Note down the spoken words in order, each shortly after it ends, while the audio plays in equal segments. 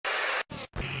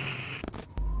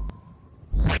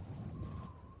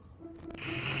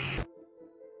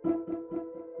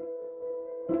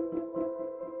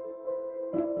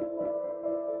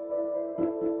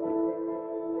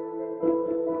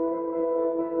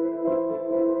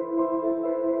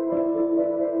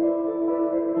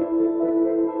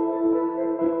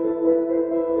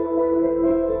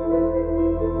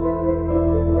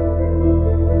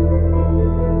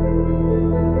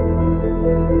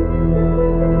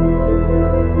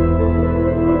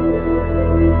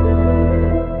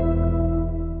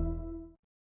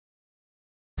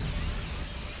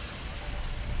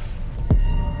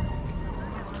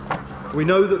We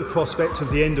know that the prospect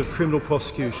of the end of criminal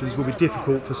prosecutions will be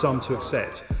difficult for some to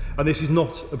accept, and this is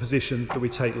not a position that we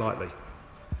take lightly.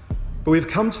 But we've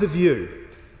come to the view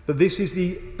that this is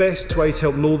the best way to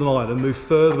help Northern Ireland move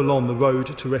further along the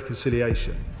road to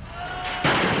reconciliation.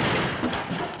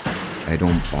 I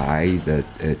don't buy that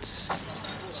it's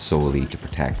solely to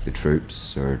protect the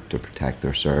troops or to protect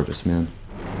their servicemen.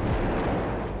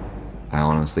 I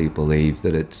honestly believe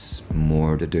that it's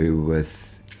more to do with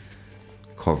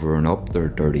covering up their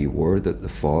dirty war that they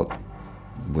fought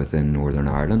within Northern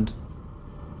Ireland.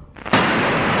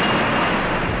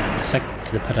 Sick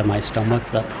to the pit of my stomach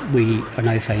that we are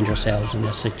now find ourselves in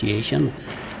a situation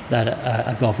that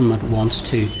a government wants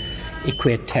to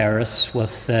equate terrorists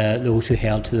with those who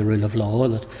held to the rule of law,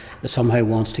 that somehow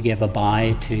wants to give a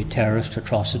bye to terrorist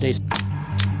atrocities.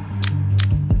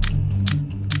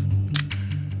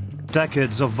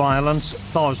 Decades of violence,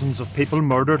 thousands of people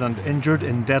murdered and injured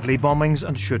in deadly bombings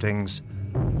and shootings.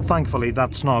 Thankfully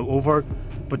that's now over,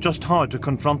 but just how to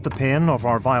confront the pain of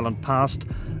our violent past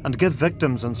and give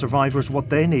victims and survivors what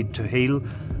they need to heal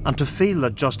and to feel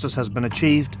that justice has been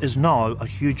achieved is now a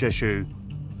huge issue.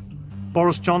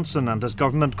 Boris Johnson and his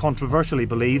government controversially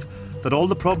believe that all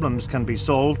the problems can be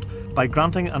solved by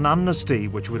granting an amnesty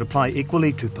which would apply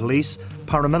equally to police,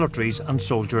 paramilitaries and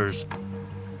soldiers.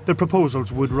 The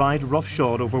proposals would ride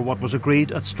roughshod over what was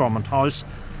agreed at Stormont House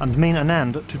and mean an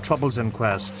end to Troubles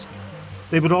inquests.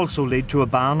 They would also lead to a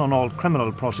ban on all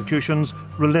criminal prosecutions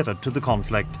related to the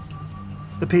conflict.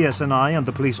 The PSNI and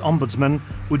the police ombudsman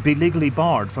would be legally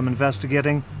barred from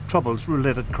investigating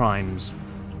Troubles-related crimes.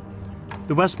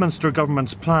 The Westminster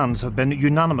government's plans have been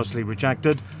unanimously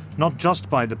rejected, not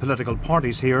just by the political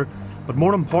parties here, but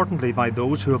more importantly by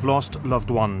those who have lost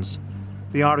loved ones.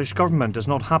 The Irish government is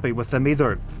not happy with them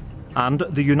either, and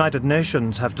the United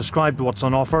Nations have described what's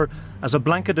on offer as a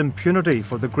blanket impunity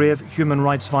for the grave human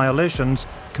rights violations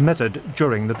committed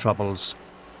during the Troubles.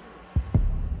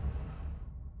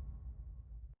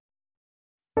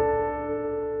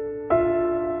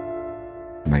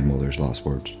 My mother's last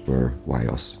words were, "Why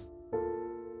us?"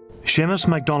 Seamus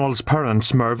MacDonald's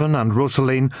parents, Mervyn and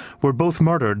Rosaline, were both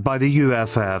murdered by the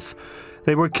UFF.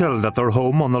 They were killed at their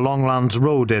home on the Longlands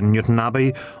Road in Newton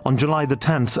Abbey on July the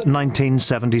 10th,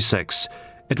 1976.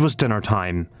 It was dinner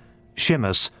time.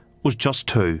 Seamus was just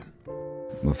 2.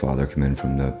 My father came in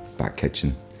from the back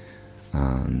kitchen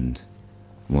and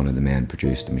one of the men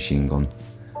produced a machine gun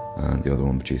and the other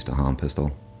one produced a hand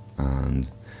pistol, and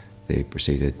they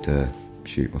proceeded to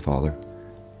shoot my father.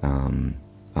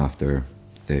 After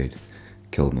they'd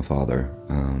killed my father,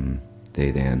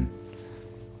 they then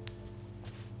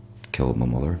killed my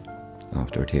mother.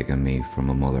 After taking me from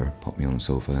my mother, put me on a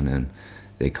sofa, and then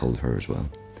they killed her as well.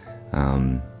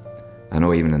 I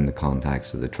know even in the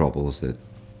context of the Troubles that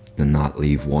to not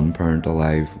leave one parent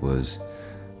alive was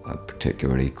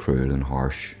particularly cruel and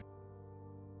harsh.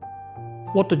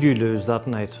 What did you lose that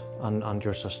night and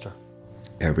your sister?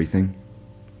 Everything.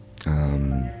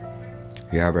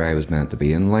 Whoever I was meant to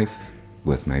be in life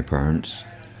with my parents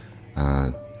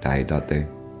died that day,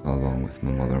 along with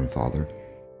my mother and father.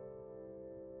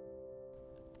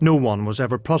 No one was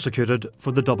ever prosecuted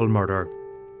for the double murder.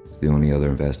 The only other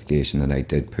investigation that I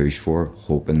did push for,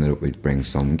 hoping that it would bring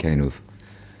some kind of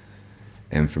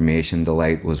information to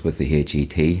light, was with the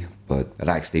HET, but it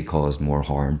actually caused more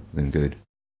harm than good.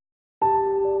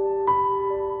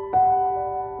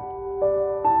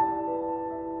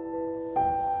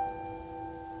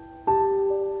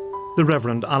 The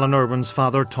Reverend Alan Irwin's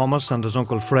father, Thomas, and his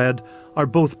uncle Fred are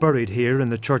both buried here in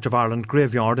the Church of Ireland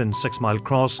graveyard in 6 Mile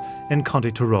Cross in County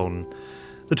Tyrone.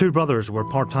 The two brothers were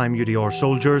part-time UDR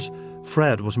soldiers.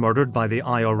 Fred was murdered by the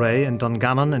IRA in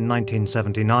Dungannon in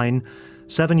 1979.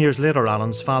 7 years later,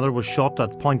 Alan's father was shot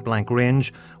at point-blank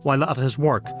range while at his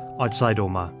work outside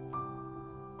Omagh.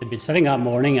 He'd been sitting that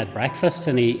morning at breakfast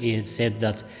and he had said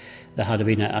that there had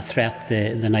been a threat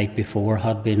the night before,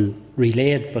 had been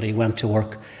relayed, but he went to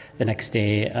work the next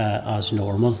day as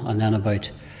normal. And then about,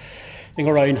 I think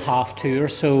around 2:30 or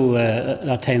so,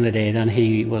 that time of the day, then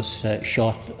he was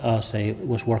shot as he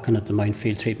was working at the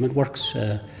Mountfield Treatment Works.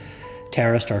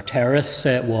 Terrorists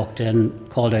walked in,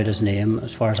 called out his name,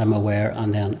 as far as I'm aware,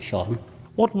 and then shot him.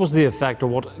 What was the effect, or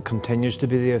what continues to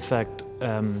be the effect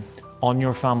on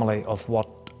your family of what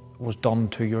was done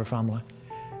to your family?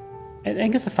 I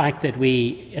think it's the fact that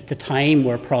we, at the time,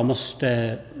 were promised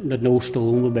that no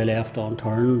stone would be left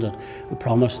unturned, that we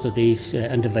promised that these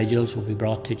individuals would be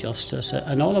brought to justice,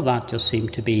 and all of that just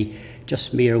seemed to be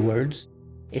just mere words.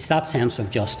 It's that sense of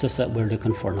justice that we're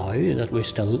looking for now, that we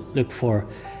still look for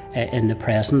in the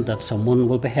present that someone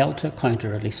will be held to account,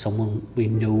 or at least someone we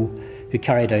know who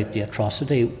carried out the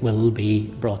atrocity will be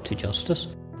brought to justice.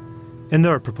 In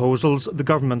their proposals, the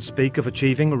government speak of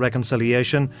achieving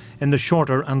reconciliation in the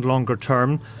shorter and longer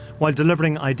term, while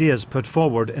delivering ideas put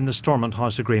forward in the Stormont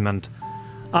House Agreement.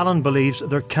 Alan believes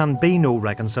there can be no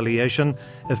reconciliation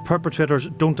if perpetrators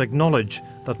don't acknowledge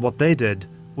that what they did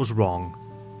was wrong.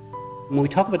 When we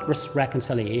talk about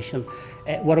reconciliation,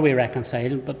 what are we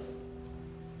reconciling? But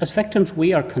as victims,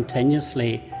 we are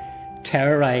continuously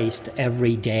terrorised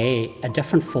every day, a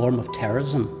different form of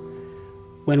terrorism.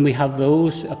 When we have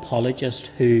those apologists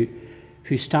who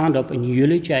stand up and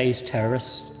eulogise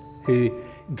terrorists, who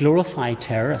glorify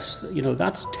terrorists,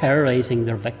 that's terrorising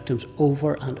their victims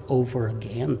over and over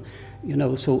again.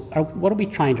 So what are we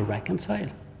trying to reconcile?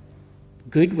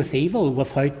 Good with evil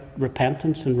without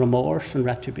repentance and remorse and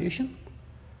retribution?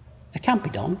 It can't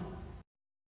be done.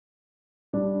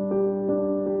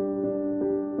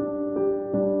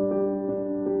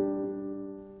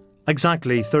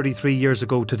 Exactly 33 years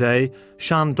ago today,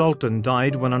 Shan Dalton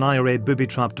died when an IRA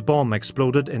booby-trapped bomb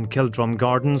exploded in Kildrum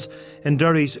Gardens in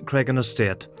Derry's Craigan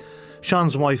Estate.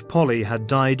 Shan's wife Polly had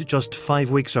died just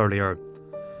 5 weeks earlier.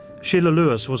 Sheila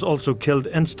Lewis was also killed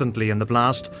instantly in the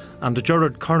blast, and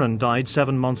Gerard Curran died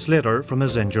 7 months later from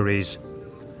his injuries.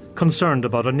 Concerned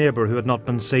about a neighbour who had not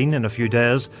been seen in a few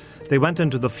days, they went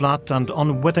into the flat and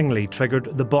unwittingly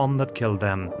triggered the bomb that killed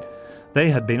them. They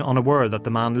had been unaware that the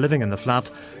man living in the flat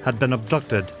had been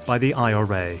abducted by the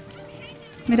IRA.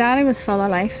 My daddy was full of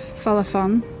life, full of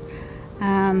fun.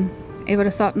 He would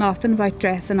have thought nothing about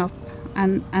dressing up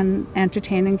and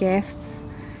entertaining guests.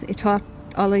 He taught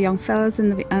all the young fellas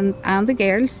and the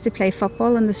girls to play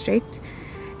football in the street.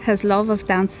 His love of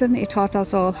dancing, he taught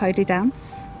us all how to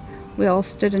dance. We all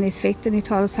stood on his feet and he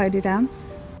taught us how to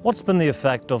dance. What's been the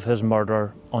effect of his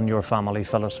murder on your family,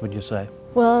 Phyllis, would you say?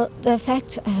 Well, the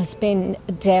effect has been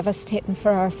devastating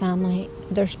for our family.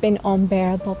 There's been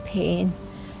unbearable pain.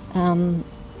 And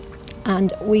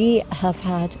we have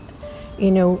had,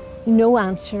 no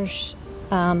answers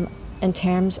in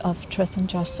terms of truth and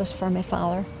justice for my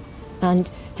father.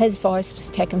 And his voice was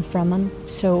taken from him.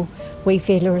 So we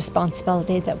feel a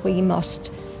responsibility that we must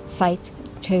fight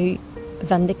to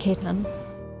vindicate him.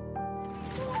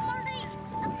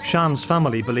 Shan's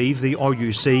family believe the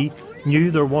RUC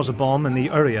knew there was a bomb in the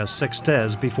area 6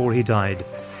 days before he died.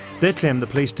 They claim the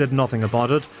police did nothing about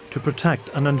it to protect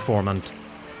an informant.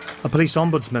 A police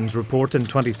ombudsman's report in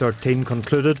 2013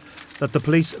 concluded that the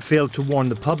police failed to warn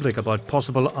the public about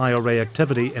possible IRA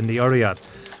activity in the area,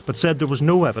 but said there was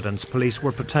no evidence police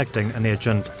were protecting an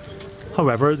agent.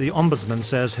 However, the ombudsman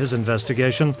says his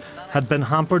investigation had been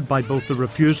hampered by both the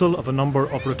refusal of a number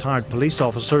of retired police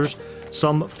officers,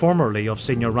 some formerly of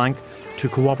senior rank, to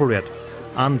cooperate,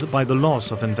 and by the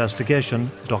loss of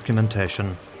investigation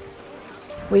documentation.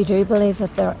 We do believe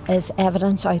that there is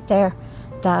evidence out there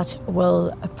that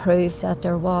will prove that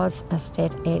there was a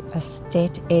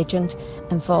state agent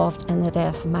involved in the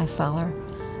death of my father,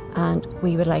 and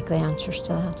we would like the answers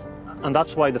to that. And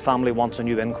that's why the family wants a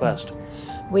new inquest? Yes.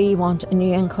 We want a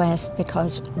new inquest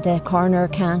because the coroner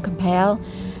can compel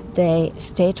the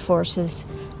state forces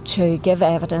to give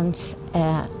evidence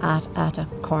at a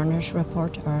coroner's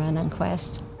report or an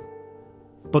inquest.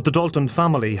 But the Dalton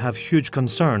family have huge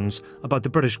concerns about the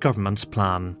British government's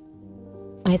plan.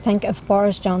 I think if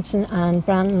Boris Johnson and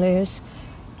Brandon Lewis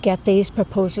get these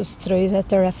proposals through, that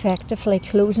they're effectively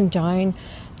closing down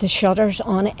the shutters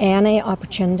on any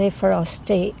opportunity for us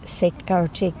to seek or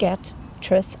to get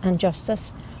truth and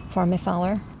justice for my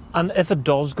father. And if it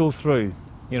does go through,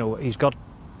 he's got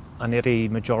an 80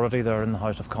 majority there in the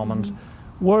House of Commons,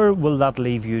 where will that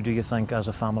leave you, do you think, as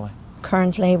a family?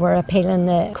 Currently we're appealing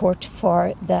the court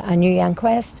for a new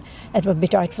inquest. It would be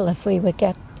doubtful if we would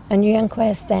get a new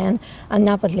inquest then, and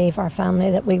that would leave our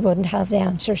family that we wouldn't have the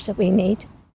answers that we need.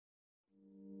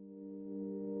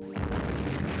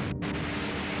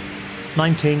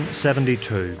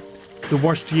 1972, the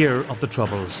worst year of the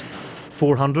Troubles.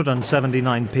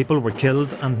 479 people were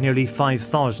killed and nearly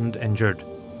 5,000 injured.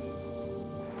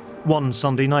 One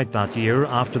Sunday night that year,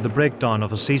 after the breakdown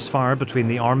of a ceasefire between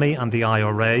the Army and the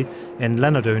IRA in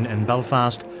Lenadoon in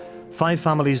Belfast, 5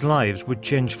 families' lives would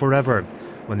change forever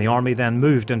when the Army then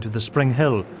moved into the Spring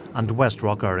Hill and West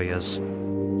Rock areas.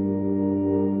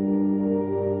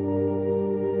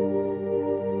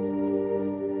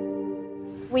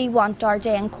 We want our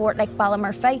day in court like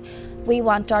Ballymurphy. We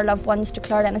want our loved ones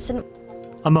declared innocent.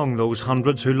 Among those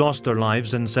hundreds who lost their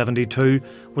lives in '72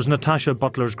 was Natasha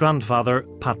Butler's grandfather,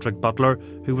 Patrick Butler,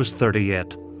 who was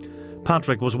 38.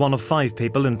 Patrick was one of 5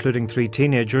 people, including 3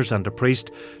 teenagers and a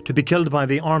priest, to be killed by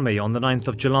the army on the 9th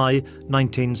of July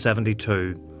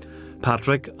 1972.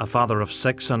 Patrick, a father of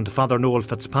 6, and Father Noel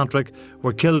Fitzpatrick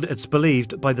were killed, it's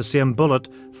believed, by the same bullet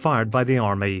fired by the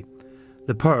army.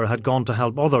 The pair had gone to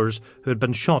help others who had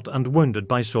been shot and wounded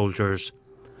by soldiers.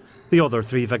 The other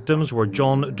 3 victims were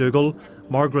John Dougal,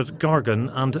 Margaret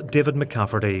Gargan and David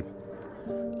McCafferty.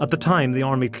 At the time, the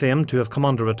army claimed to have come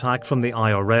under attack from the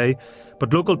IRA,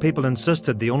 but local people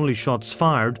insisted the only shots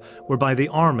fired were by the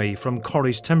army from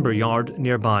Corrie's timber yard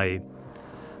nearby.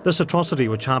 This atrocity,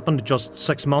 which happened just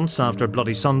 6 months after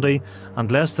Bloody Sunday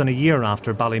and less than a year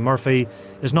after Ballymurphy,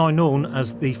 is now known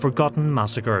as the Forgotten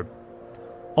Massacre.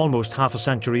 Almost half a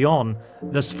century on,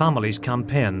 this family's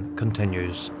campaign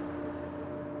continues.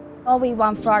 All we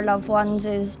want for our loved ones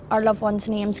is our loved ones'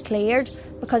 names cleared,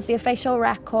 because the official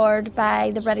record by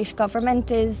the British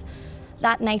government is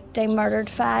that night they murdered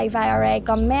 5 IRA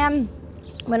gunmen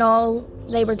when all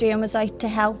they were doing was out to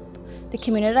help the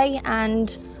community,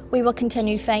 and we will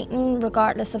continue fighting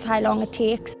regardless of how long it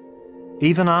takes.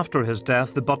 Even after his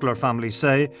death, the Butler family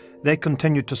say they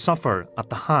continued to suffer at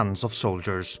the hands of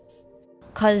soldiers.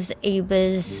 Because he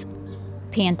was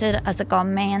painted as a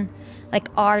gunman, like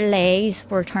our lives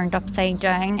were turned upside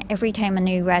down. Every time a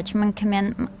new regiment came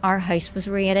in, our house was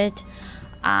raided.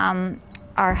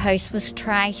 Our house was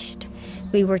trashed.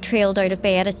 We were trailed out of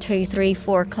bed at 2, 3,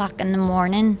 4 o'clock in the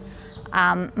morning.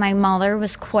 My mother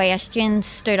was questioned,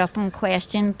 stood up and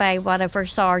questioned by whatever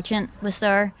sergeant was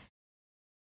there.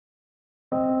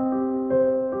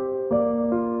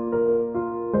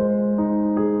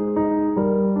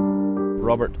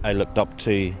 Robert I looked up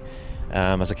to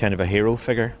as a kind of a hero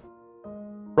figure.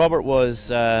 Robert was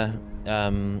outdoorish.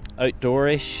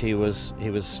 He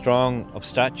was strong of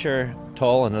stature,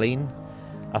 tall and lean,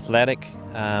 athletic.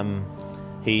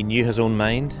 He knew his own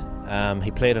mind.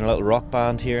 He played in a little rock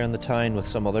band here in the town with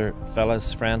some other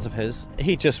fellas, friends of his.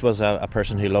 He just was a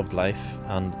person who loved life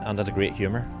and had a great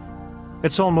humour.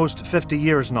 It's almost 50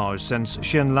 years now since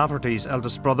Shane Lafferty's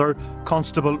eldest brother,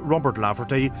 Constable Robert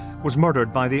Lafferty, was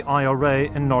murdered by the IRA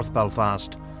in North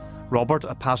Belfast. Robert,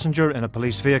 a passenger in a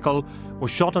police vehicle,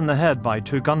 was shot in the head by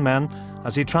 2 gunmen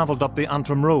as he travelled up the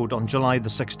Antrim Road on July the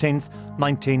 16th,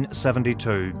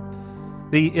 1972.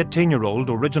 The 18-year-old,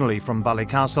 originally from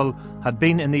Ballycastle, had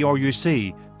been in the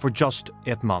RUC for just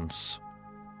 8 months.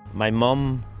 My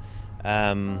mum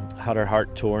had her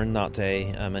heart torn that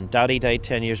day, and Daddy died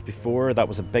 10 years before. That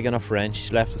was a big enough wrench.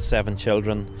 She left with 7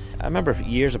 children. I remember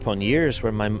years upon years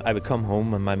where I would come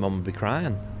home and my mum would be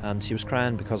crying, and she was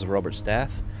crying because of Robert's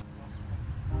death.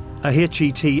 A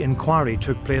HET inquiry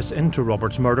took place into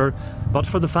Robert's murder, but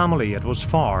for the family it was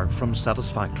far from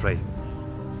satisfactory.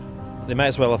 They might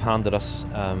as well have handed us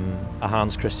a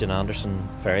Hans Christian Andersen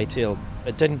fairy tale.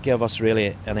 It didn't give us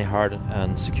really any hard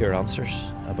and secure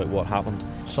answers about what happened.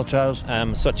 Such as?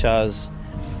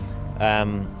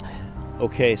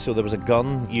 Okay, so there was a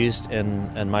gun used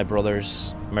in my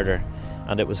brother's murder,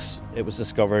 and it was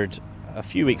discovered a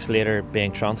few weeks later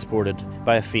being transported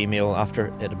by a female after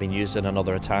it had been used in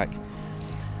another attack.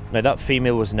 Now that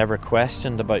female was never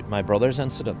questioned about my brother's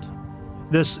incident.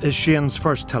 This is Shane's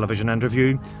first television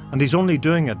interview, and he's only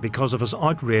doing it because of his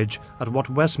outrage at what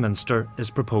Westminster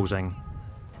is proposing.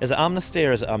 Is it amnesty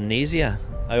or is it amnesia?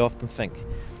 I often think.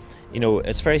 You know,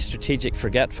 it's very strategic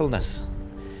forgetfulness,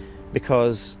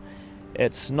 because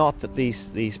it's not that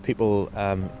these people,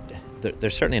 they're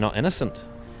certainly not innocent.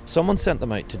 Someone sent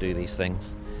them out to do these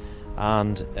things,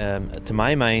 and to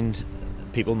my mind,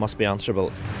 people must be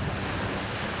answerable.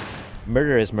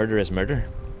 Murder is murder is murder.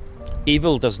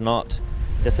 Evil does not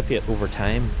dissipate over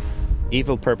time.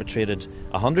 Evil perpetrated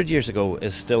 100 years ago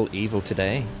is still evil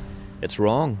today. It's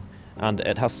wrong, and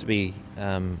it has to be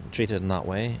treated in that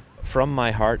way. From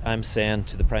my heart, I'm saying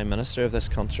to the Prime Minister of this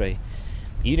country,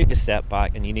 you need to step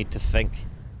back and you need to think.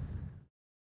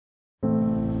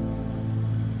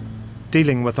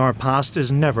 Dealing with our past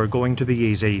is never going to be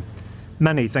easy.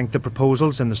 Many think the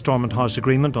proposals in the Stormont House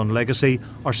Agreement on legacy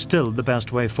are still the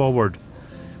best way forward.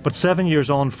 But 7 years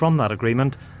on from that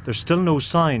agreement, there's still no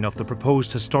sign of the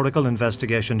proposed Historical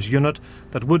Investigations Unit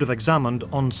that would have examined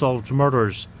unsolved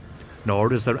murders.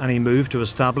 Nor is there any move to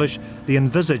establish the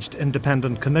envisaged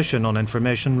Independent Commission on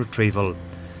Information Retrieval.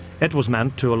 It was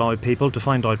meant to allow people to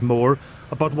find out more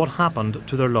about what happened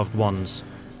to their loved ones.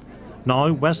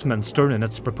 Now, Westminster, in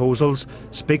its proposals,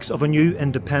 speaks of a new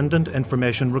independent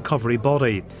information recovery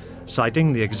body,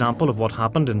 citing the example of what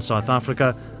happened in South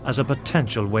Africa as a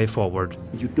potential way forward.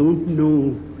 You don't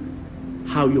know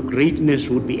how your greatness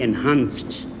would be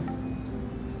enhanced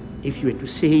if you were to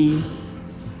say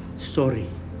sorry.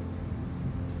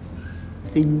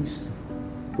 Things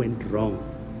went wrong.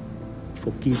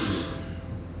 Forgive me.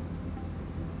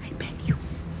 I beg you.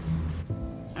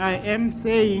 I am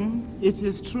saying it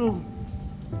is true.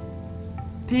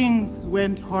 Things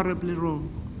went horribly wrong.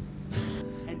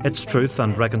 Its Truth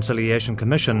and Reconciliation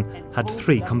Commission had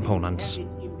 3 components.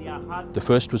 The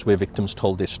first was where victims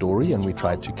told their story and we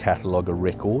tried to catalogue a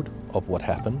record of what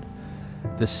happened.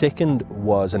 The second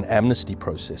was an amnesty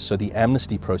process. So the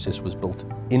amnesty process was built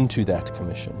into that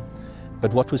commission.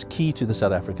 But what was key to the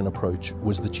South African approach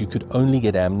was that you could only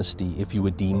get amnesty if you were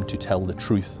deemed to tell the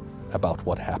truth about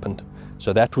what happened.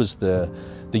 So that was the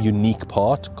unique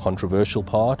part, controversial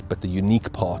part, but the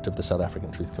unique part of the South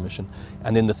African Truth Commission.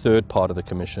 And then the third part of the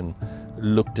commission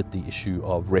looked at the issue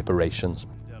of reparations.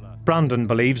 Brandon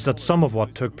believes that some of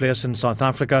what took place in South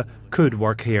Africa could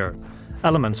work here.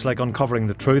 Elements like uncovering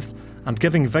the truth and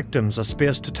giving victims a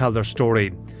space to tell their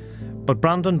story. But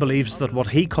Brandon believes that what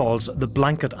he calls the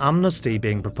blanket amnesty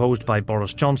being proposed by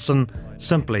Boris Johnson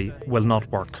simply will not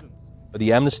work.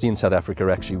 The amnesty in South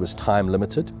Africa actually was time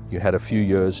limited. You had a few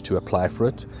years to apply for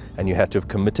it, and you had to have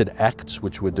committed acts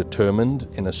which were determined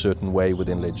in a certain way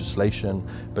within legislation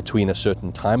between a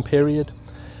certain time period.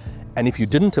 And if you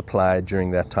didn't apply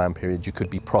during that time period, you could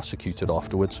be prosecuted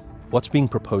afterwards. What's being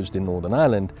proposed in Northern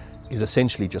Ireland is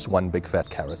essentially just one big fat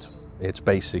carrot. It's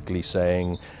basically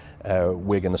saying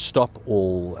we're going to stop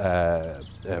all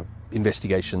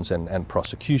investigations and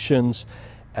prosecutions,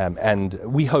 and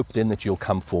we hope then that you'll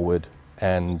come forward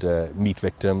and meet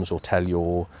victims or tell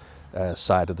your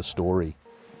side of the story.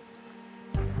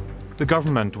 The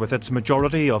government, with its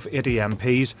majority of 80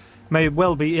 MPs, may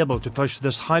well be able to push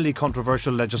this highly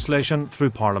controversial legislation through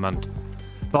Parliament.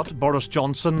 But Boris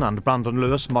Johnson and Brandon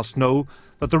Lewis must know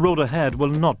that the road ahead will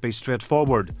not be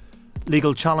straightforward.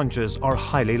 Legal challenges are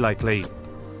highly likely.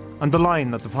 And the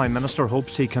line that the Prime Minister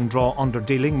hopes he can draw under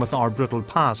dealing with our brutal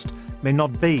past may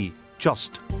not be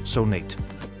just so neat.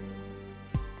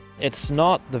 It's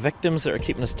not the victims that are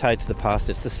keeping us tied to the past,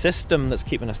 it's the system that's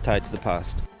keeping us tied to the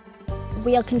past.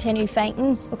 We'll continue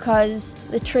fighting because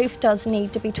the truth does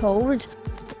need to be told.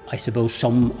 I suppose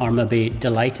some are maybe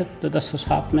delighted that this is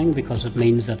happening because it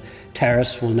means that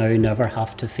terrorists will now never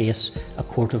have to face a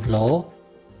court of law.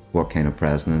 What kind of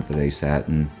precedent are they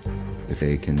setting if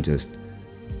they can just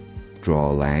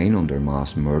draw a line under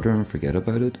mass murder and forget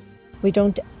about it? We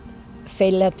don't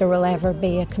feel that there will ever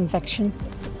be a conviction,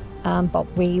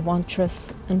 but we want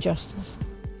truth and justice.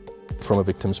 From a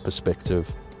victim's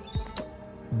perspective,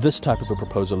 this type of a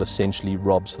proposal essentially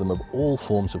robs them of all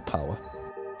forms of power.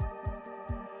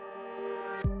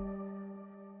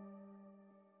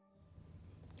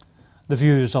 The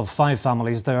views of 5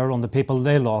 families there on the people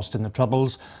they lost in the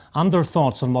Troubles and their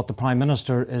thoughts on what the Prime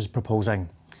Minister is proposing.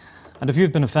 And if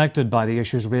you've been affected by the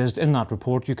issues raised in that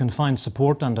report, you can find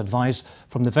support and advice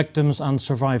from the Victims and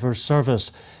Survivors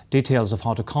Service. Details of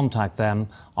how to contact them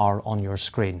are on your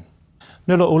screen.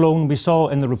 Nuala O'Lone, we saw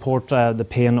in the report the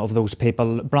pain of those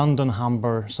people. Brandon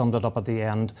Hamber summed it up at the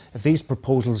end. If these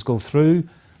proposals go through,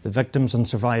 the victims and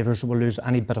survivors will lose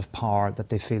any bit of power that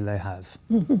they feel they have.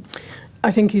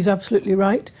 I think he's absolutely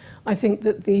right. I think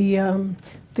that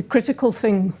the critical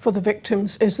thing for the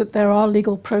victims is that there are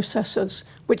legal processes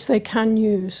which they can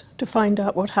use to find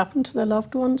out what happened to their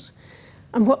loved ones.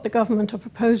 And what the government are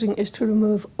proposing is to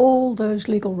remove all those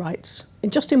legal rights,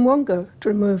 just in one go, to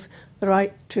remove the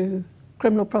right to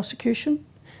criminal prosecution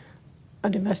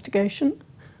and investigation,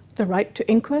 the right to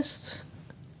inquests,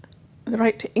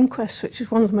 which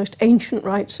is one of the most ancient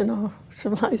rights in our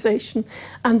civilization,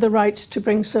 and the right to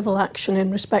bring civil action in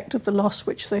respect of the loss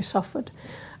which they suffered.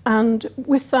 And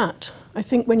with that, I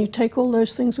think when you take all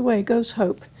those things away goes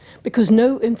hope, because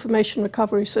no information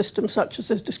recovery system such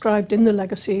as is described in the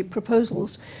legacy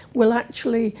proposals will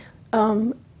actually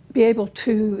be able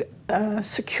to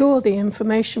secure the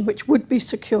information which would be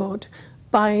secured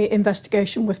by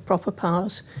investigation with proper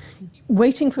powers.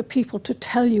 Waiting for people to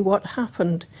tell you what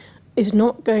happened is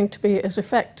not going to be as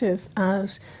effective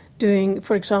as doing,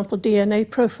 for example, DNA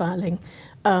profiling,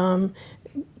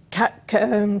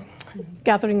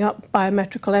 gathering up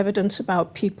biometrical evidence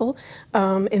about people,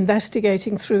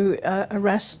 investigating through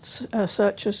arrests,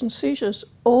 searches and seizures.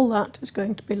 All that is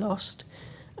going to be lost.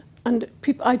 And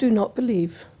I do not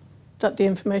believe that the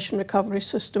information recovery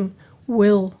system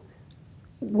will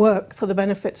work for the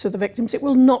benefits of the victims. It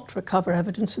will not recover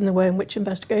evidence in the way in which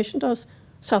investigation does.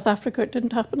 South Africa, it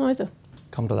didn't happen either.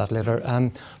 Come to that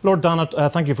later. Lord Dannett,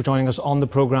 thank you for joining us on the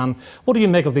programme. What do you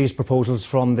make of these proposals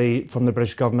from the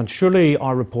British government? Surely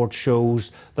our report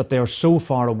shows that they are so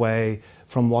far away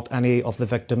from what any of the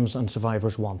victims and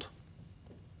survivors want.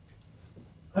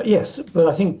 Yes, but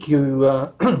I think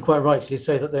you quite rightly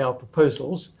say that they are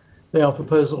proposals. They are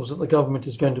proposals that the government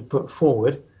is going to put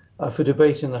forward for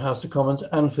debate in the House of Commons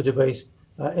and for debate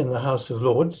in the House of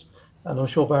Lords. And I'm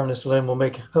sure Baroness Alone will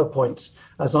make her points,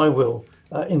 as I will,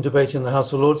 in debate in the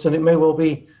House of Lords. And it may well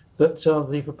be that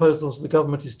the proposals the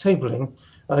government is tabling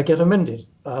get amended,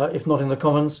 if not in the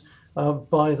Commons,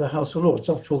 by the House of Lords.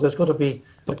 After all, there's got to be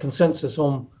a consensus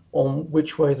on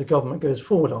which way the government goes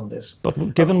forward on this.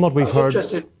 But given what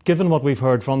we've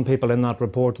heard from people in that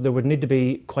report, there would need to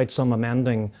be quite some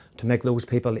amending to make those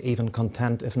people even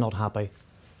content, if not happy.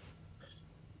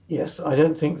 Yes, I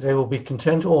don't think they will be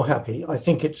content or happy. I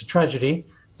think it's a tragedy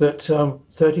that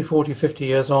 30, 40, 50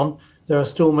 years on, there are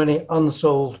still many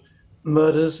unsolved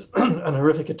murders and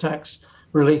horrific attacks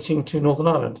relating to Northern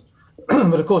Ireland.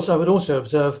 But of course, I would also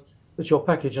observe that your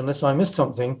package, unless I missed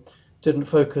something, didn't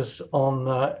focus on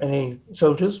any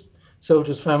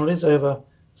soldiers' families. Over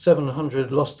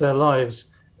 700 lost their lives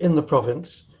in the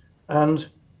province. And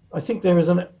I think there is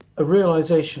a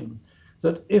realization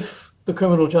that if the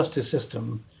criminal justice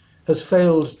system has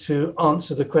failed to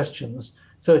answer the questions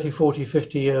 30, 40,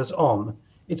 50 years on,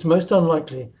 it's most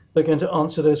unlikely they're going to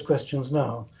answer those questions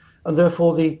now. And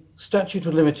therefore the statute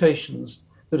of limitations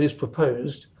that is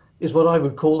proposed is what I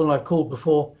would call, and I've called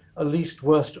before, a least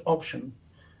worst option.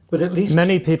 But at least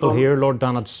many people here, Lord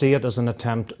Donald, see it as an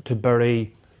attempt to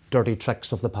bury dirty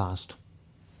tricks of the past.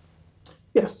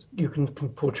 Yes, you can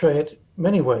portray it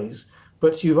many ways,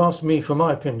 but you've asked me for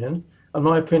my opinion, and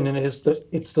my opinion is that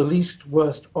it's the least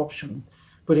worst option,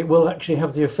 but it will actually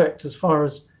have the effect as far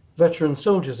as veteran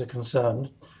soldiers are concerned,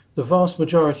 the vast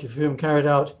majority of whom carried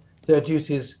out their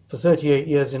duties for 38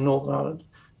 years in Northern Ireland,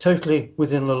 totally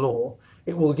within the law.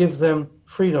 It will give them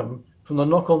freedom from the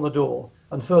knock on the door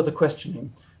and further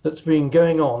questioning that's been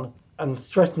going on and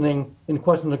threatening in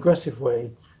quite an aggressive way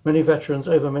many veterans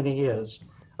over many years.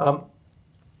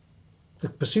 The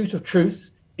pursuit of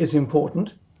truth is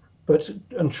important,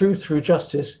 and truth through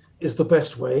justice is the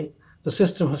best way. The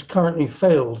system has currently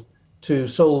failed to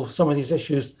solve some of these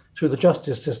issues through the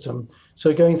justice system.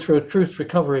 So going through a truth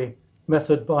recovery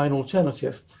method by an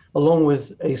alternative, along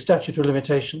with a statute of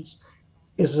limitations,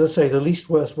 is, as I say, the least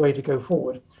worst way to go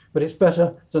forward. But it's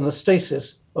better than the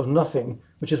stasis of nothing,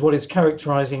 which is what is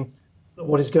characterising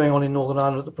what is going on in Northern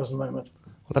Ireland at the present moment.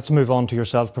 Let's move on to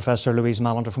yourself, Professor Louise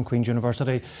Mallender from Queen's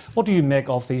University. What do you make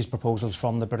of these proposals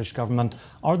from the British government?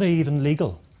 Are they even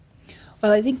legal?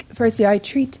 Well, I think, firstly, I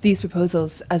treat these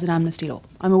proposals as an amnesty law.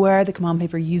 I'm aware the Command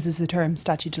Paper uses the term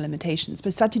statute of limitations,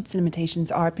 but statute of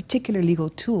limitations are particular legal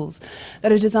tools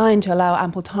that are designed to allow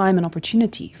ample time and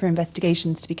opportunity for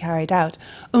investigations to be carried out,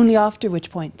 only after which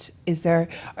point is there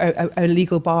a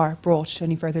legal bar brought to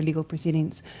any further legal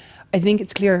proceedings. I think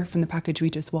it's clear from the package we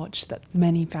just watched that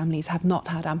many families have not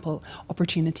had ample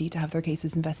opportunity to have their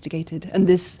cases investigated, and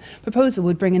this proposal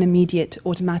would bring an immediate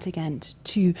automatic end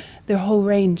to the whole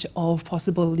range of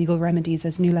possible legal remedies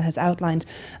as Nuala has outlined.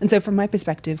 And so from my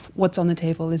perspective, what's on the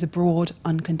table is a broad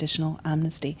unconditional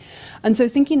amnesty. And so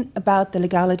thinking about the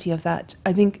legality of that,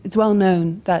 I think it's well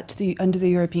known that under the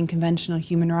European Convention on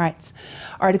Human Rights,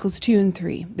 Articles 2 and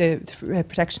 3, the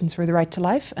protections for the right to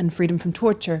life and freedom from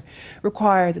torture,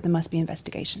 require that there must be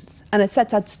investigations. And it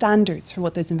sets out standards for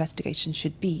what those investigations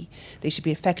should be. They should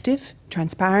be effective,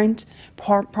 transparent,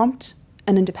 prompt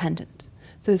and independent.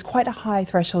 So there's quite a high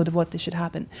threshold of what this should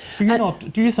happen.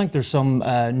 Do you think there's some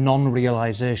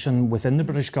non-realisation within the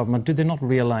British government? Do they not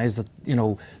realise that,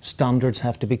 standards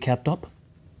have to be kept up?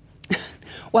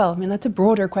 Well, I mean, that's a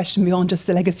broader question beyond just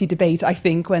the legacy debate, I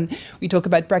think, when we talk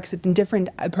about Brexit and different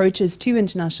approaches to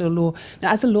international law.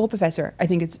 Now, as a law professor, I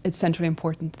think it's centrally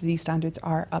important that these standards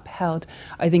are upheld.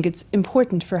 I think it's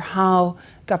important for how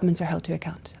governments are held to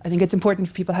account. I think it's important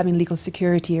for people having legal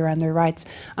security around their rights.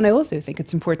 And I also think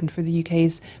it's important for the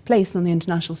UK's place on the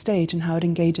international stage and how it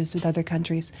engages with other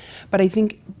countries. But I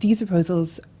think these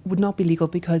proposals would not be legal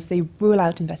because they rule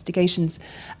out investigations.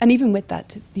 And even with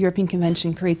that, the European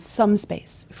Convention creates some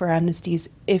space for amnesties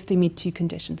if they meet two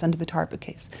conditions under the Tarbo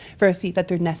case. Firstly, that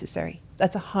they're necessary.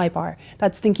 That's a high bar.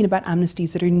 That's thinking about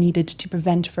amnesties that are needed to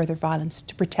prevent further violence,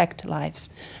 to protect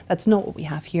lives. That's not what we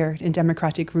have here in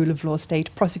democratic rule of law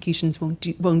state. Prosecutions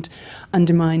won't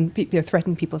undermine,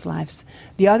 threaten people's lives.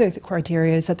 The other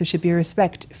criteria is that there should be a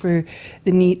respect for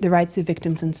the rights of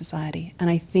victims in society. And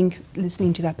I think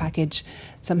listening to that package,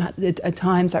 at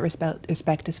times that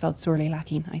respect is felt sorely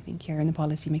lacking, I think, here in the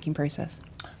policy-making process.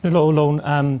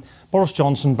 Boris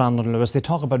Johnson, Brandon Lewis, they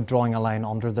talk about drawing a line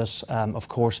under this, of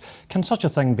course. Can such a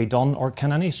thing be done, or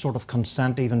can any sort of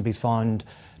consent even be found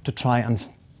to try and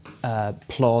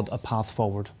plod a path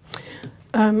forward?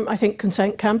 I think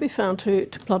consent can be found to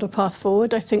plot a path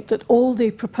forward. I think that all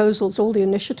the proposals, all the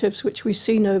initiatives which we've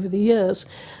seen over the years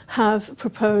have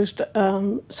proposed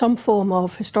some form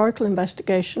of historical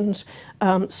investigations,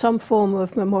 some form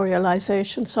of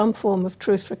memorialisation, some form of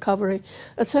truth recovery,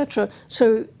 etc.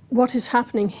 So what is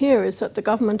happening here is that the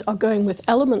government are going with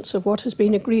elements of what has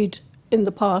been agreed in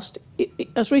the past,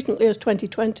 as recently as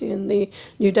 2020 in the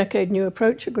New Decade, New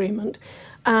Approach Agreement,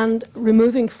 and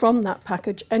removing from that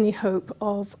package any hope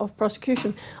of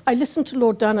prosecution. I listened to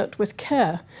Lord Dannatt with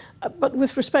care, but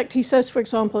with respect, he says, for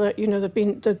example, that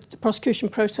the prosecution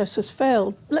process has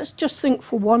failed. Let's just think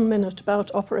for 1 minute about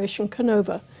Operation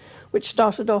Canova, which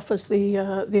started off as the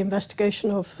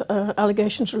investigation of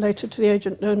allegations related to the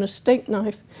agent known as Steak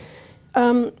Knife.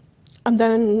 And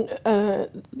then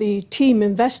the team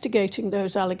investigating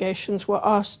those allegations were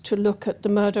asked to look at the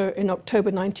murder in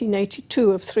October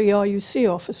 1982 of 3 RUC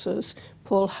officers,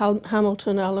 Paul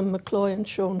Hamilton, Alan McCloy and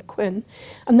Sean Quinn.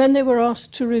 And then they were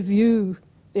asked to review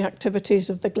the activities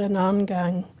of the Glenanne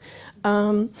gang.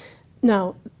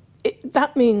 Now,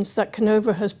 that means that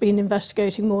Canova has been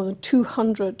investigating more than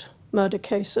 200 murder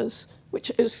cases,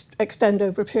 which extend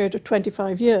over a period of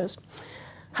 25 years.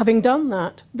 Having done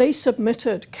that, they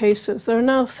submitted cases. There are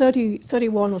now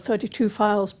 31 or 32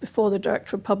 files before the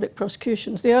Director of Public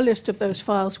Prosecutions. The earliest of those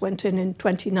files went in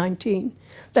 2019.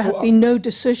 There have been no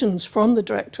decisions from the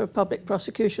Director of Public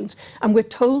Prosecutions, and we're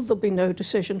told there'll be no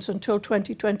decisions until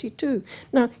 2022.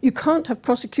 Now, you can't have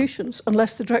prosecutions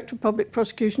unless the Director of Public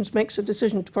Prosecutions makes a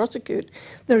decision to prosecute.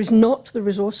 There is not the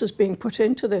resources being put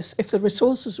into this. If the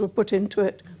resources were put into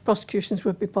it, prosecutions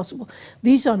would be possible.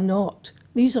 These are not,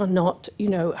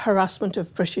 harassment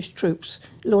of British troops.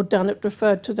 Lord Dannatt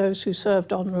referred to those who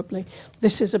served honourably.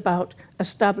 This is about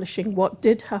establishing what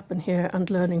did happen here and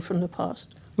learning from the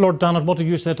past. Lord Dannatt, what do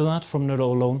you say to that from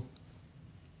Nuala alone?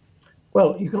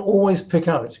 Well, you can always pick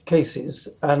out cases,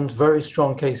 and very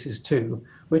strong cases too,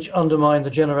 which undermine the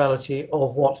generality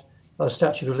of what a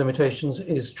statute of limitations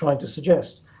is trying to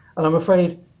suggest. And I'm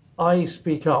afraid I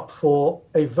speak up for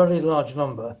a very large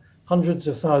number, hundreds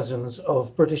of thousands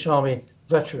of British Army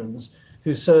veterans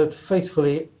who served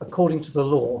faithfully according to the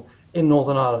law in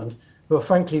Northern Ireland, who are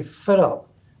frankly fed up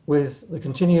with the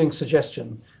continuing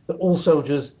suggestion that all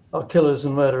soldiers are killers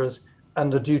and murderers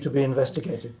and are due to be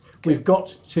investigated. We've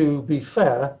got to be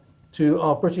fair to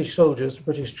our British soldiers,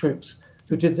 British troops,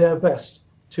 who did their best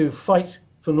to fight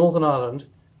for Northern Ireland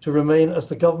to remain as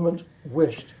the government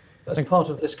wished as part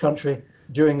of this country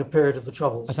during the period of the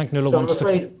Troubles. I think Nuala so wants I'm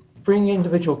afraid bringing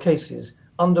individual cases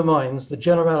undermines the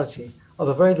generality of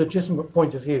a very legitimate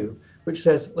point of view, which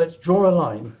says let's draw a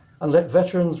line and let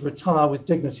veterans retire with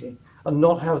dignity and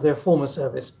not have their former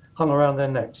service hung around their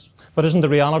necks. But isn't the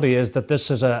reality is that this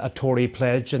is a Tory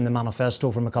pledge in the manifesto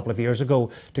from a couple of years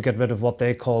ago to get rid of what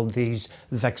they called these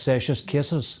vexatious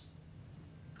cases?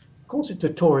 Of course it's a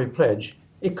Tory pledge.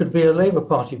 It could be a Labour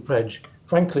Party pledge.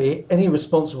 Frankly, any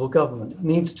responsible government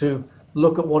needs to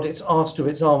look at what it's asked of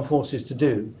its armed forces to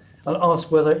do and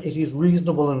ask whether it is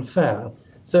reasonable and fair,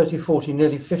 30, 40,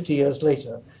 nearly 50 years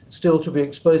later, still to be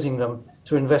exposing them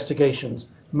to investigations,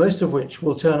 most of which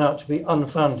will turn out to be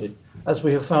unfounded, as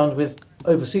we have found with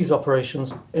overseas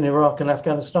operations in Iraq and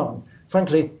Afghanistan.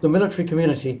 Frankly, the military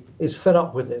community is fed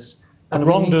up with this. And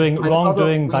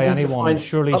wrongdoing by anyone,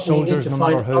 surely soldiers, no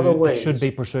matter who, it should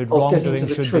be pursued. Wrongdoing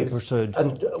should be pursued.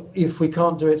 And if we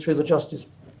can't do it through the justice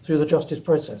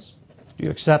process. Do you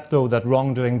accept, though, that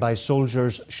wrongdoing by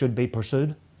soldiers should be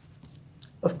pursued?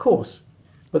 Of course,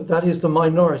 but that is the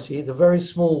minority, the very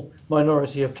small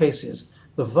minority of cases.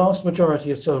 The vast majority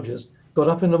of soldiers got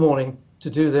up in the morning to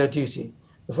do their duty.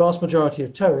 The vast majority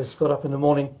of terrorists got up in the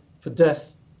morning for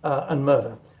death and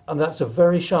murder. And that's a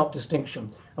very sharp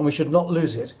distinction. And we should not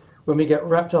lose it when we get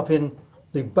wrapped up in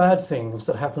the bad things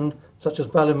that happened, such as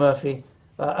Ballymurphy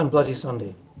and Bloody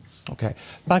Sunday. Okay,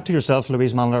 back to yourself,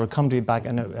 Louise Mallon. I'll come to you back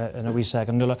in a wee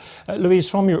second. Nuala. Louise,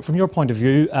 from your point of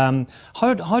view,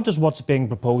 how does what's being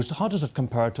proposed, how does it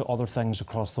compare to other things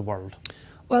across the world?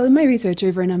 Well, in my research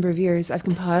over a number of years, I've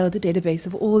compiled a database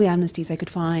of all the amnesties I could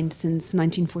find since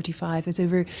 1945. There's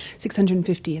over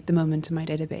 650 at the moment in my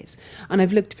database. And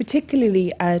I've looked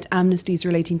particularly at amnesties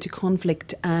relating to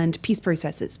conflict and peace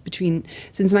processes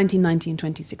since 1990 and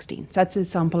 2016. So that's a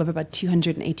sample of about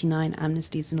 289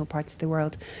 amnesties in all parts of the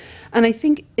world. And I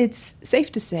think it's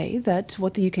safe to say that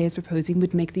what the UK is proposing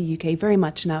would make the UK very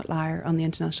much an outlier on the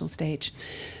international stage.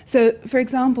 So, for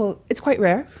example, it's quite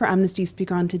rare for amnesties to be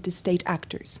granted to state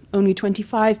actors. actors. Only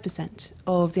 25%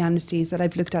 of the amnesties that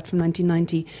I've looked at from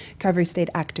 1990 cover state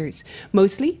actors.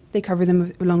 Mostly, they cover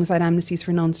them alongside amnesties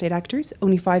for non-state actors,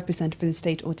 only 5% for the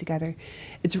state altogether.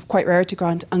 It's quite rare to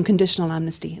grant unconditional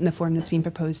amnesty in the form that's been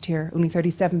proposed here. Only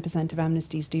 37% of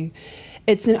amnesties do.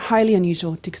 It's highly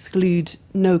unusual to exclude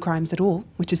no crimes at all,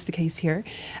 which is the case here.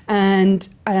 And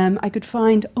I could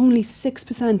find only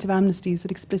 6% of amnesties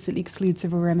that explicitly exclude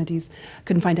civil remedies.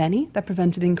 Couldn't find any that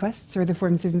prevented inquests or other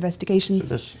forms of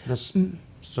investigations.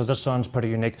 So this sounds pretty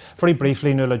unique. Very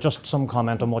briefly, Nuala, just some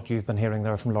comment on what you've been hearing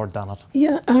there from Lord Dannett.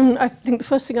 Yeah, I think the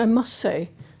first thing I must say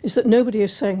is that nobody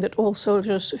is saying that all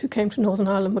soldiers who came to Northern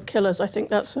Ireland were killers. I think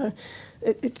that's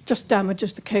it just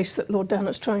damages the case that Lord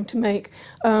Dannett's trying to make.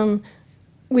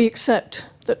 We accept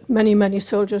that many, many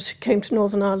soldiers who came to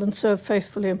Northern Ireland served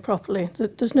faithfully and properly.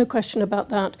 There's no question about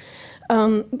that.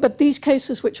 But these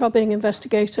cases which are being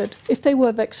investigated, if they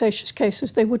were vexatious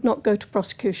cases, they would not go to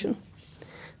prosecution.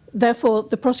 Therefore,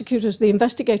 the prosecutors, the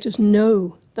investigators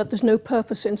know that there's no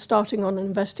purpose in starting on an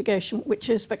investigation which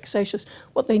is vexatious.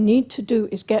 What they need to do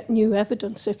is get new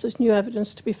evidence if there's new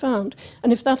evidence to be found.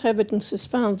 And if that evidence is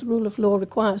found, the rule of law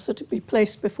requires that it be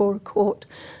placed before a court.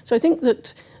 So I think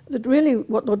that really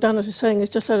what Lord Dannett is saying is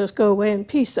just let us go away in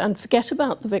peace and forget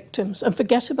about the victims and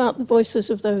forget about the voices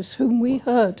of those whom we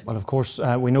heard. Well, of course,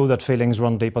 we know that feelings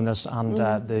run deep on this, and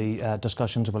the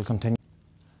discussions will continue.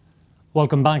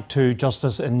 Welcome back to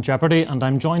Justice in Jeopardy, and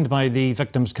I'm joined by the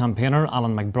victims campaigner,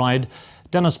 Alan McBride,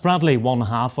 Dennis Bradley, one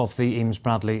half of the Eames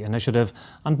Bradley Initiative,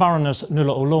 and Baroness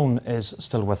Nuala O'Loan is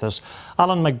still with us.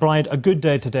 Alan McBride, a good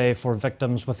day today for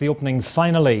victims with the opening,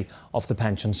 finally, of the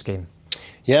pension scheme.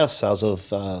 Yes, as of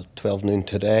 12 noon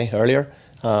today, earlier,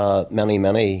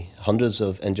 many hundreds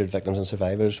of injured victims and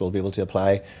survivors will be able to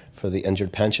apply for the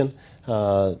injured pension.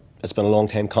 It's been a long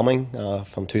time coming.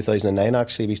 From 2009,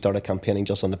 actually, we started campaigning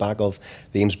just on the back of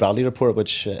the Eames Bradley report,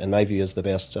 which, in my view, is the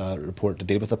best report to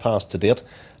deal with the past to date.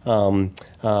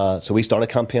 So we started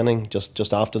campaigning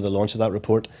just after the launch of that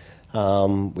report.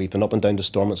 We've been up and down to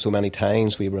Stormont so many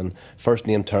times. We were in first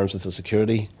name terms with the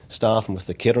security staff and with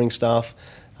the catering staff.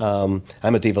 I'm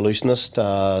a devolutionist,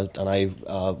 and I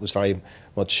was very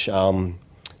much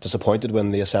disappointed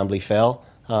when the Assembly fell.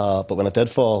 But when it did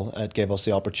fall, it gave us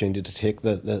the opportunity to take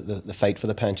the fight for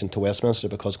the pension to Westminster,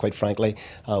 because, quite frankly,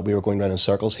 we were going round in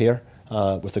circles here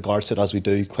with regards to it, as we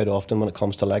do quite often when it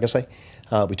comes to legacy.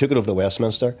 We took it over to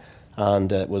Westminster,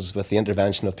 and it was with the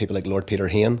intervention of people like Lord Peter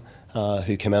Hain,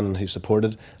 who came in and who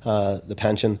supported the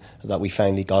pension, that we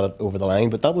finally got it over the line.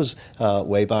 But that was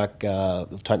way back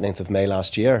 29th of May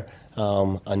last year,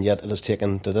 and yet it has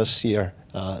taken to this year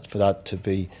for that to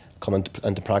be come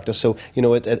into practice. So, you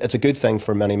know, it's a good thing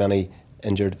for many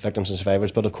injured victims and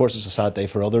survivors, but of course it's a sad day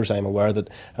for others. I'm aware that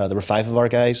there were 5 of our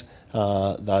guys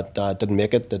that didn't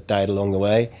make it, that died along the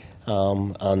way.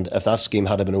 And if that scheme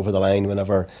had been over the line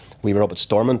whenever we were up at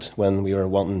Stormont, when we were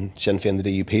wanting Sinn Féin,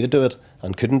 the DUP, to do it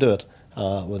and couldn't do it,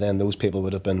 well, then those people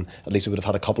would have been, at least would have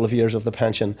had a couple of years of the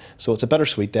pension. So it's a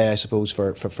bittersweet day, I suppose,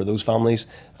 for those families,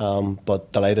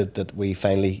 but delighted that we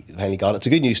finally got it. It's a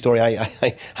good news story. I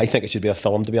think it should be a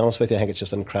film, to be honest with you. I think it's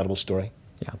just an incredible story.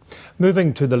 Yeah.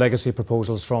 Moving to the legacy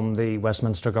proposals from the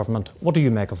Westminster Government, what do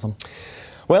you make of them?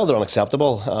 Well, they're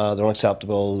unacceptable. They're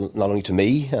unacceptable not only to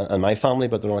me and my family,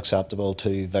 but they're unacceptable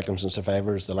to victims and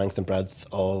survivors the length and breadth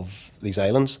of these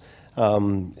islands.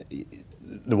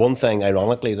 The one thing,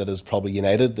 ironically, that has probably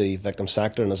united the victim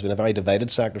sector, and has been a very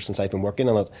divided sector since I've been working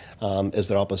on it, is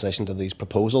their opposition to these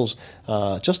proposals,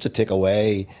 just to take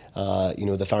away, you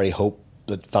know, the very hope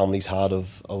that families had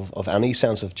of any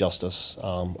sense of justice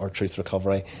or truth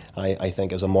recovery. I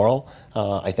think is immoral.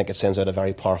 I think it sends out a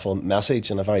very powerful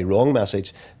message, and a very wrong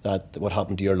message, that what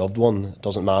happened to your loved one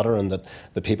doesn't matter, and that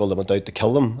the people that went out to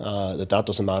kill them, that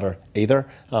doesn't matter either.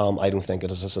 I don't think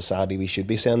as a society we should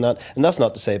be saying that. And that's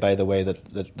not to say, by the way,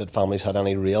 that families had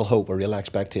any real hope or real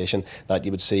expectation that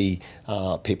you would see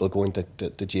people going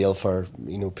to jail for,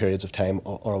 you know, periods of time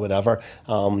or whatever.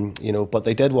 You know, but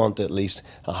they did want to at least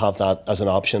have that as an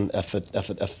option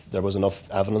if there was enough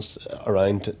evidence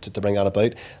around to bring that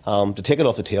about. To take it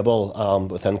off the table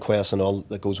with inquests and all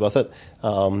that goes with it,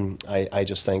 I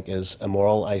just think is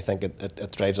immoral. I think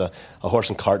it drives a horse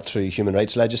and cart through human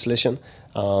rights legislation,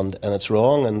 and it's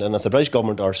wrong. And if the British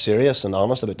government are serious and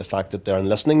honest about the fact that they're in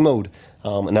listening mode,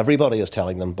 and everybody is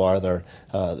telling them, bar the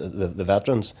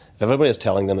veterans, if everybody is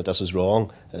telling them that this is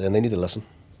wrong, then they need to listen.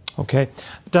 Okay.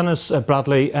 Dennis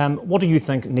Bradley, what do you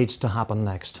think needs to happen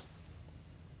next?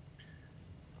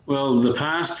 Well, the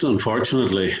past,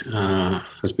 unfortunately,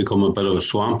 has become a bit of a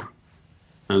swamp,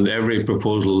 and every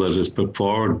proposal that is put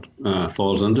forward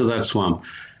falls into that swamp.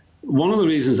 One of the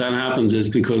reasons that happens is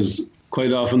because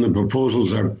quite often the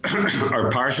proposals are are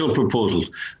partial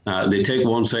proposals. They take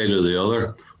one side or the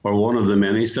other, or one of the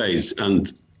many sides,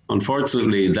 and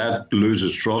unfortunately that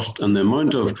loses trust. And the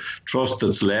amount of trust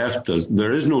that's left,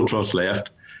 there is no trust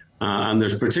left. And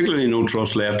there's particularly no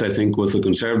trust left, I think, with the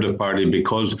Conservative Party,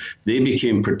 because they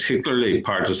became particularly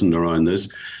partisan around this,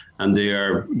 and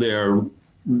they're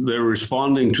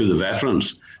responding to the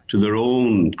veterans, to their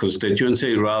own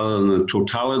constituency, rather than the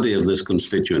totality of this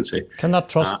constituency. Can that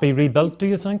trust be rebuilt, do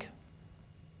you think?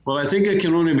 Well, I think it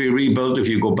can only be rebuilt if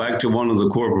you go back to one of the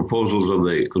core proposals of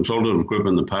the consultative group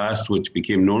in the past, which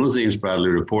became known as the Ames Bradley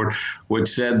Report, which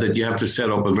said that you have to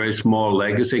set up a very small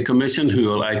legacy commission who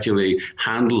will actually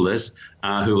handle this,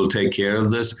 who will take care of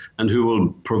this, and who will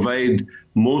provide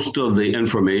most of the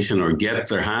information, or get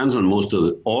their hands on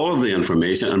all of the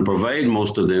information, and provide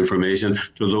most of the information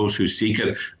to those who seek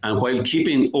it, and while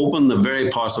keeping open the very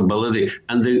possibility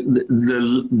and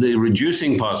the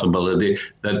reducing possibility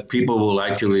that people will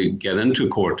actually get into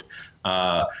court.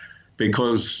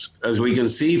 Because as we can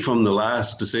see from the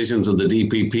last decisions of the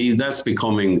DPP, that's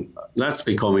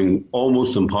becoming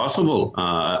almost impossible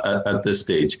at this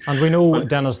stage. And we know,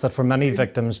 Dennis, that for many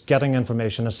victims, getting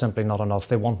information is simply not enough.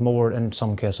 They want more in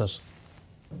some cases.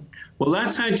 Well,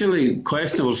 that's actually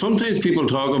questionable. Sometimes people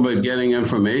talk about getting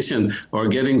information or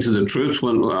getting to the truth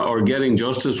or getting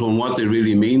justice, when what they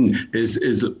really mean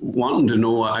is wanting to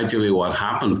know actually what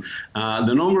happened.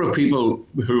 The number of people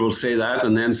who will say that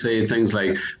and then say things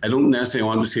like, I don't necessarily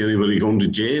want to see anybody going to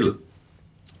jail.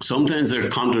 Sometimes there are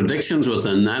contradictions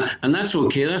within that, and that's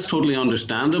okay. That's totally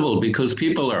understandable, because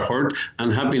people are hurt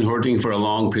and have been hurting for a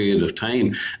long period of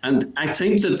time. And I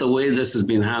think that the way this has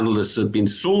been handled has been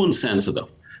so insensitive,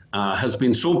 has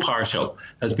been so partial,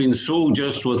 has been so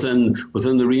just within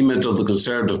the remit of the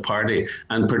Conservative Party,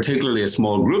 and particularly a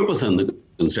small group within the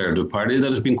Conservative Party, that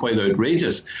has been quite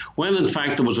outrageous, when in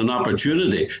fact there was an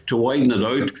opportunity to widen it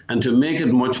out and to make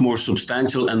it much more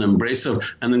substantial and embracive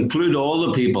and include all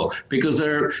the people, because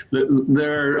there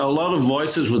are a lot of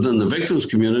voices within the victims'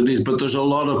 communities, but there's a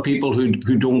lot of people who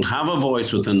don't have a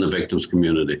voice within the victims'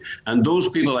 community, and those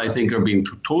people, I think, are being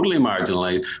totally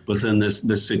marginalised within this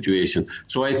situation.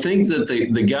 So I think that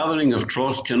the gathering of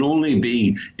trust can only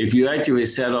be if you actually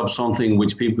set up something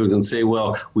which people can say,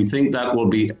 well, we think that will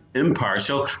be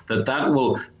impartial, that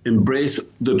will embrace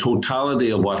the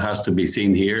totality of what has to be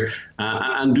seen here,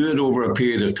 and do it over a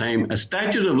period of time. A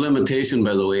statute of limitation,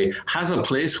 by the way, has a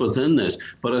place within this,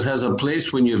 but it has a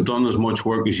place when you've done as much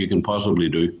work as you can possibly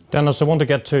do. Dennis, I want to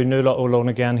get to Nuala O'Lone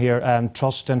again here.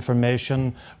 Trust,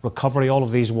 information, recovery, all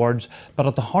of these words, but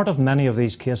at the heart of many of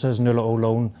these cases, Nuala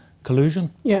O'Lone,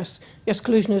 collusion? Yes,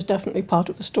 collusion is definitely part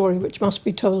of the story, which must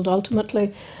be told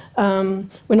ultimately. We're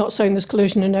not saying there's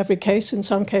collusion in every case. In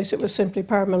some cases, it was simply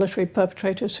paramilitary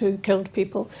perpetrators who killed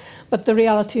people. But the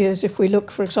reality is, if we look,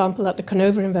 for example, at the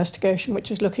Canova investigation, which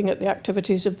is looking at the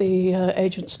activities of the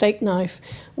agent Steak Knife,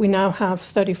 we now have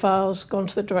 30 files gone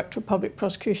to the Director of Public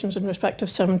Prosecutions in respect of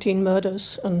 17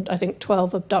 murders and I think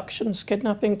 12 abductions,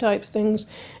 kidnapping type things.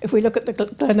 If we look at the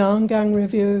Glenarm gang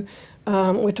review,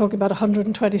 we're talking about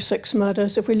 126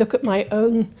 murders. If we look at my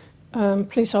own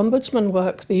police ombudsman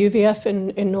work, the UVF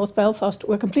in North Belfast,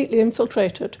 we're completely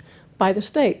infiltrated by the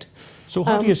state. So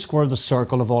how do you square the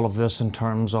circle of all of this in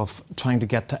terms of trying to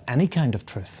get to any kind of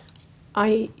truth?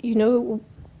 I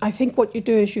think what you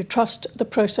do is you trust the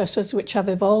processes which have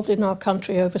evolved in our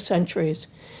country over centuries.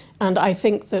 And I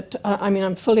think that,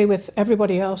 I'm fully with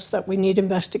everybody else that we need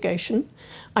investigation.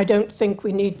 I don't think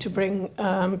we need to bring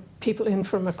people in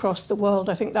from across the world.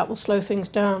 I think that will slow things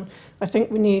down. I think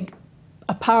we need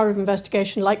a power of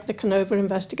investigation like the Canova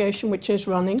investigation, which is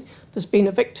running. There's been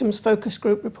a victims focus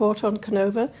group report on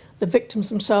Canova. The victims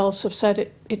themselves have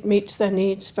said it meets their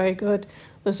needs, very good.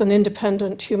 There's an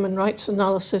independent human rights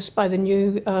analysis by the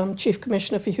new Chief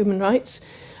Commissioner for Human Rights.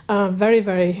 Very,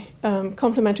 very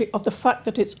complimentary of the fact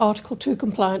that it's Article 2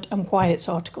 compliant and why it's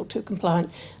Article 2 compliant.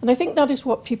 And I think that is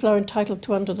what people are entitled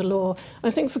to under the law.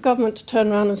 And I think for government to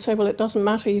turn around and say, well, it doesn't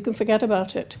matter, you can forget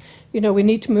about it. We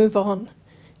need to move on.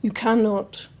 You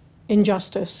cannot, in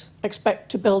justice,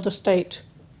 expect to build a state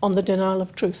on the denial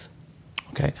of truth.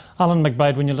 Okay. Alan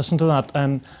McBride, when you listen to that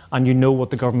and you know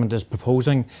what the government is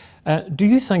proposing, do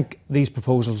you think these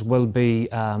proposals will be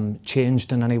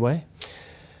changed in any way?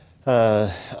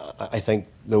 I think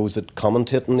those that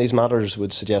commentate on these matters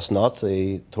would suggest not.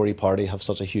 The Tory party have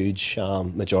such a huge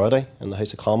majority in the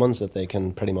House of Commons that they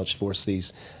can pretty much force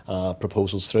these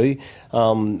proposals through.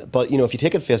 But if you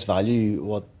take at face value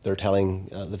what they're telling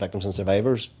the victims and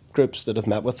survivors groups that have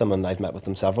met with them, and I've met with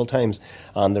them several times,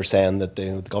 and they're saying that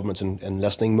the government's in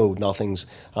listening mode, nothing's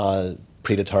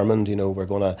predetermined. We're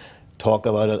going to talk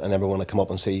about it and then we want to come up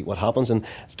and see what happens. And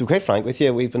to be quite frank with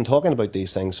you, we've been talking about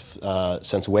these things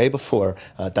since way before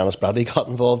Dennis Bradley got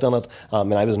involved in it. I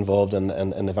mean, I was involved in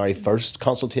the very first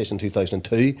consultation in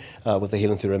 2002 with the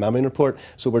Healing Through Remembering report.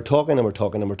 So we're talking and we're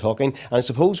talking and we're talking. And I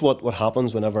suppose what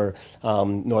happens whenever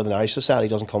Northern Irish Society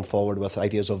doesn't come forward with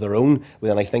ideas of their own,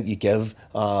 then I think you give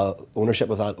ownership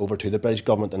of that over to the British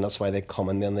government, and that's why they come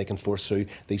in, then they can force through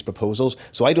these proposals.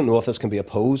 So I don't know if this can be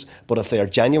opposed, but if they are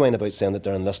genuine about saying that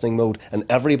they're in listening mode, and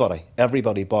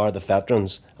everybody bar the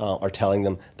veterans are telling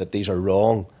them that these are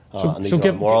wrong, and these are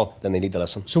immoral, then they need to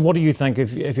listen. So what do you think,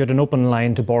 if you had an open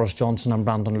line to Boris Johnson and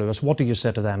Brandon Lewis, what do you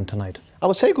say to them tonight? I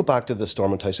would say go back to the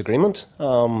Stormont House Agreement,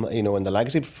 you know, and the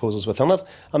legacy proposals within it.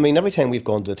 I mean, every time we've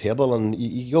gone to the table, and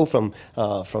you go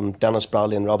from Dennis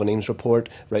Bradley and Robin Eames' report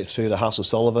right through to Hass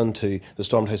O'Sullivan to the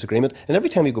Stormont House Agreement, and every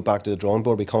time we go back to the drawing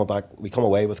board, we come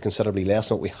away with considerably less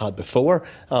than what we had before.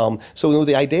 So you know,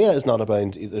 the idea is not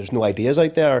about, there's no ideas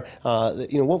out there.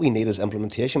 You know, what we need is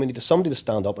implementation. We need somebody to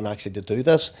stand up and actually to do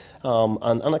this.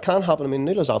 And it can happen. I mean,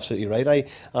 Nuala's absolutely right.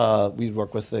 We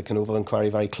work with the Canova inquiry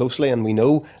very closely, and we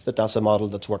know that that's a model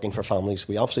that's working for families.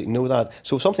 We absolutely know that.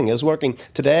 So if something is working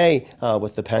today,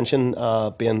 with the pension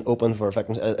being open for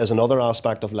victims, is another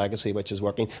aspect of legacy which is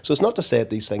working. So it's not to say that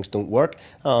these things don't work.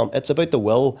 It's about the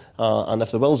will, and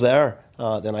if the will's there,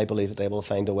 then I believe that they will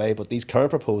find a way. But these current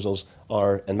proposals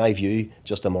are, in my view,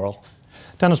 just immoral.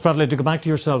 Dennis Bradley, to go back to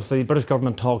yourself, the British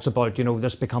government talks about, you know,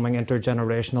 this becoming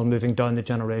intergenerational, moving down the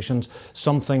generations.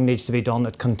 Something needs to be done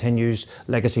that continues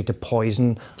legacy to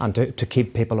poison and to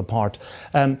keep people apart.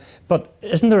 But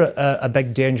isn't there a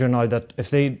big danger now that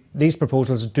if these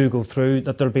proposals do go through,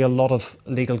 that there'll be a lot of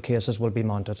legal cases will be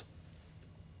mounted?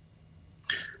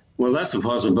 Well, that's a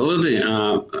possibility.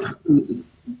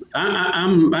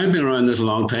 I've been around this a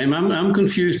long time. I'm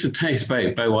confused at times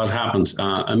by what happens.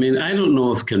 I mean, I don't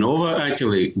know if Canova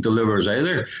actually delivers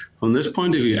either. From this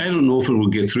point of view, I don't know if it will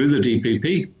get through the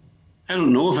DPP. I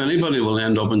don't know if anybody will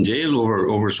end up in jail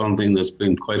over something that's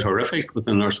been quite horrific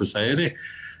within our society.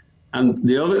 And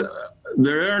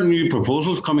there are new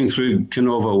proposals coming through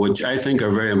Canova, which I think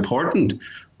are very important,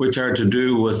 which are to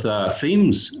do with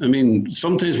themes. I mean,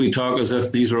 sometimes we talk as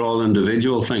if these are all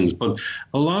individual things, but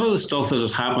a lot of the stuff that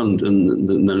has happened in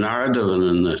the narrative and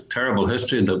in the terrible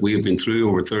history that we have been through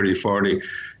over 30, 40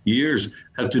 years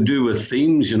have to do with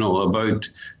themes, you know, about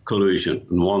collusion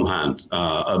on one hand,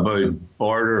 about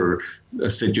border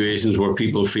situations where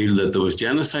people feel that there was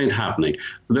genocide happening.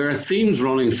 There are themes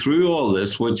running through all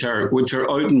this which are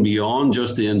out and beyond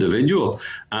just the individual,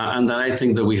 and that I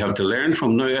think that we have to learn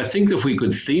from. Now, I think if we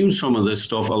could theme some of this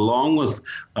stuff along with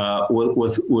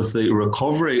the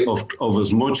recovery of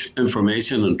as much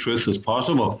information and truth as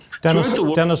possible.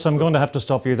 Dennis, I'm going to have to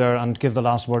stop you there and give the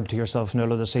last word to yourself,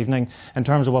 Nuala, this evening. In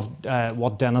terms of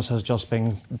what Dennis has just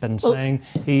been saying,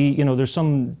 you know, there's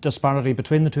some disparity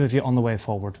between the two of you on the way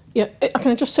forward. Yeah,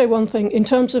 can I just say one thing? In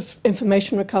terms of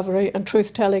information recovery and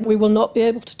truth-telling, we will not be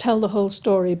able to tell the whole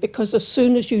story, because as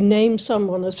soon as you name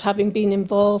someone as having been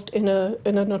involved in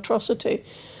an atrocity,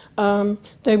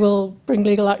 they will bring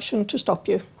legal action to stop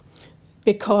you,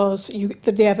 because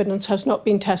the evidence has not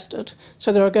been tested.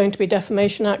 So there are going to be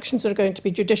defamation actions, there are going to be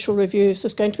judicial reviews,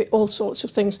 there's going to be all sorts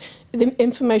of things. The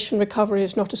information recovery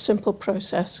is not a simple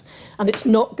process, and it's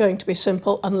not going to be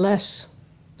simple unless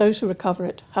those who recover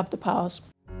it have the powers.